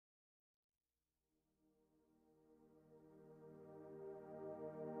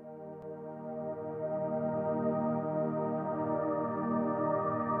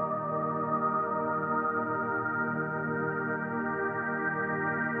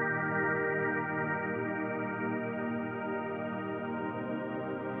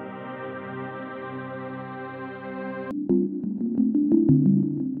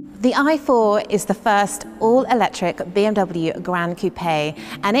The i4 is the first all-electric BMW Gran Coupe,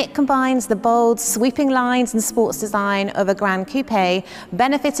 and it combines the bold, sweeping lines and sports design of a Gran Coupe,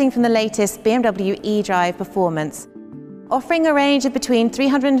 benefiting from the latest BMW eDrive performance, offering a range of between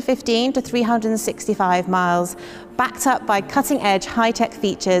 315 to 365 miles, backed up by cutting-edge high-tech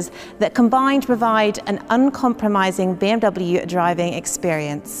features that combine to provide an uncompromising BMW driving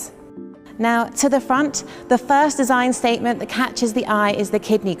experience. Now, to the front, the first design statement that catches the eye is the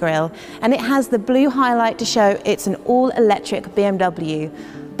kidney grille, and it has the blue highlight to show it's an all-electric BMW.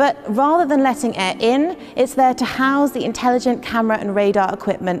 But rather than letting air in, it's there to house the intelligent camera and radar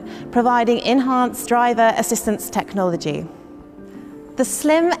equipment, providing enhanced driver assistance technology. The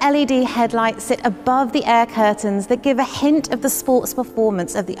slim LED headlights sit above the air curtains that give a hint of the sports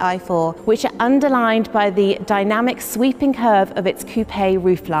performance of the i4, which are underlined by the dynamic sweeping curve of its coupe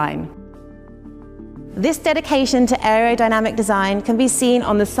roofline. This dedication to aerodynamic design can be seen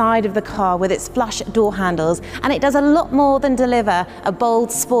on the side of the car with its flush door handles, and it does a lot more than deliver a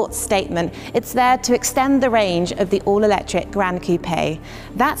bold sports statement. It's there to extend the range of the all-electric Gran Coupe.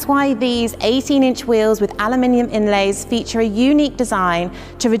 That's why these 18-inch wheels with aluminium inlays feature a unique design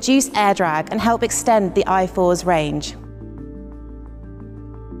to reduce air drag and help extend the i4's range.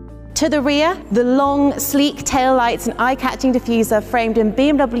 To the rear, the long, sleek taillights and eye-catching diffuser framed in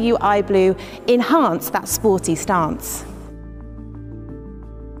BMW iBlue enhance that sporty stance.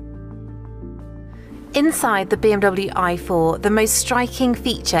 Inside the BMW i4, the most striking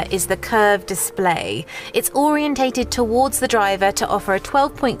feature is the curved display. It's orientated towards the driver to offer a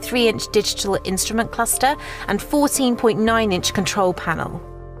 12.3-inch digital instrument cluster and 14.9-inch control panel.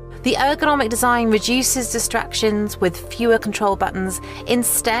 The ergonomic design reduces distractions with fewer control buttons.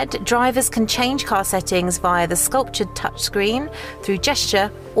 Instead, drivers can change car settings via the sculptured touchscreen through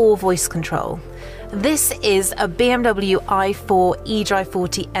gesture or voice control. This is a BMW i4 eDrive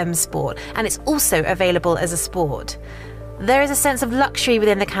 40 M Sport, and it's also available as a Sport. There is a sense of luxury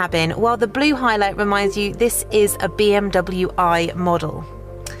within the cabin, while the blue highlight reminds you this is a BMW i model.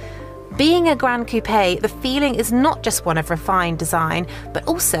 Being a Gran Coupe, the feeling is not just one of refined design, but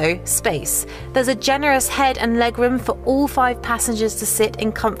also space. There's a generous head and legroom for all 5 passengers to sit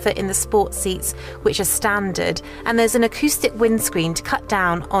in comfort in the sport seats, which are standard, and there's an acoustic windscreen to cut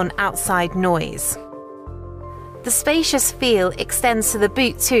down on outside noise. The spacious feel extends to the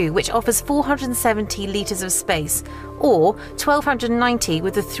boot too, which offers 470 litres of space, or 1,290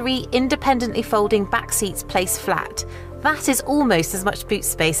 with the 3 independently folding back seats placed flat. That is almost as much boot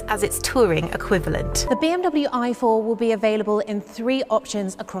space as its touring equivalent. The BMW i4 will be available in 3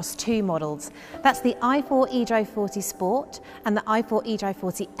 options across 2 models. That's the i4 eDrive 40 Sport and the i4 eDrive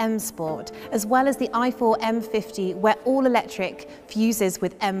 40 M Sport, as well as the i4 M50, where all-electric fuses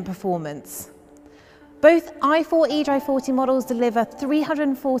with M performance. Both i4 eDrive 40 models deliver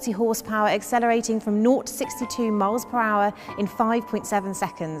 340 horsepower, accelerating from 0 to 62 miles per hour in 5.7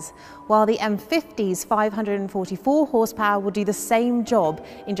 seconds, while the M50's 544 horsepower will do the same job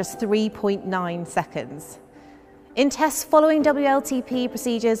in just 3.9 seconds. In tests following WLTP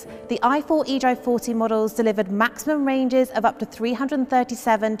procedures, the i4 eDrive 40 models delivered maximum ranges of up to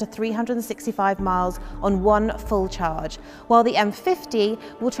 337 to 365 miles on one full charge, while the M50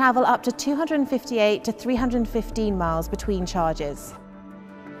 will travel up to 258 to 315 miles between charges.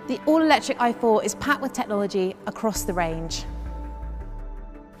 The all-electric i4 is packed with technology across the range.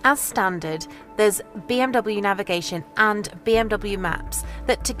 As standard, there's BMW Navigation and BMW Maps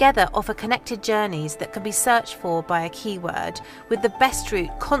that together offer connected journeys that can be searched for by a keyword, with the best route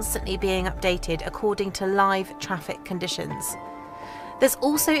constantly being updated according to live traffic conditions. There's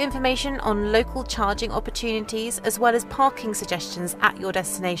also information on local charging opportunities as well as parking suggestions at your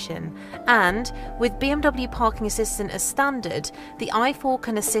destination. And with BMW Parking Assistant as standard, the i4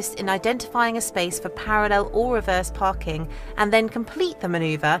 can assist in identifying a space for parallel or reverse parking and then complete the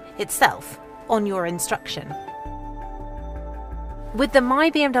manoeuvre itself on your instruction. With the My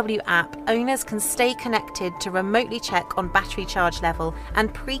BMW app, owners can stay connected to remotely check on battery charge level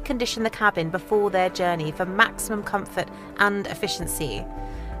and precondition the cabin before their journey for maximum comfort and efficiency.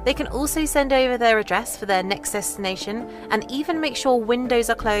 They can also send over their address for their next destination and even make sure windows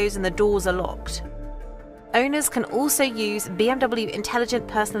are closed and the doors are locked. Owners can also use BMW Intelligent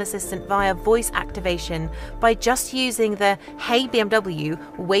Personal Assistant via voice activation by just using the Hey BMW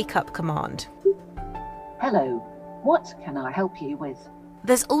Wake Up command. Hello. What can I help you with?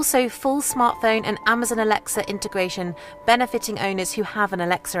 There's also full smartphone and Amazon Alexa integration, benefiting owners who have an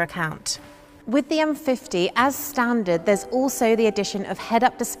Alexa account. With the M50, as standard, there's also the addition of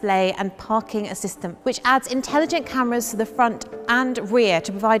head-up display and parking assistant, which adds intelligent cameras to the front and rear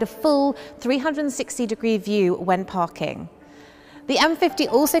to provide a full 360-degree view when parking. The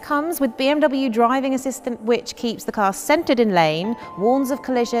M50 also comes with BMW Driving Assistant, which keeps the car centered in lane, warns of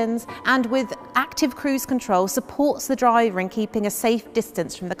collisions, and with active cruise control supports the driver in keeping a safe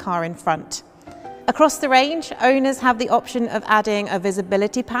distance from the car in front. Across the range, owners have the option of adding a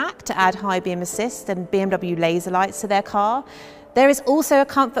visibility pack to add high beam assist and BMW laser lights to their car. There is also a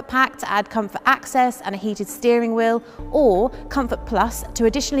comfort pack to add comfort access and a heated steering wheel, or Comfort Plus to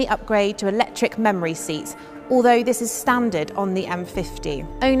additionally upgrade to electric memory seats, although this is standard on the M50.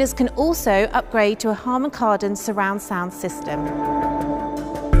 Owners can also upgrade to a Harman Kardon surround sound system.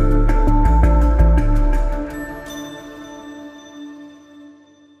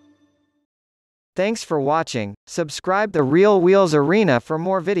 Thanks for watching. Subscribe the Real Wheels Arena for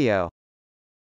more video.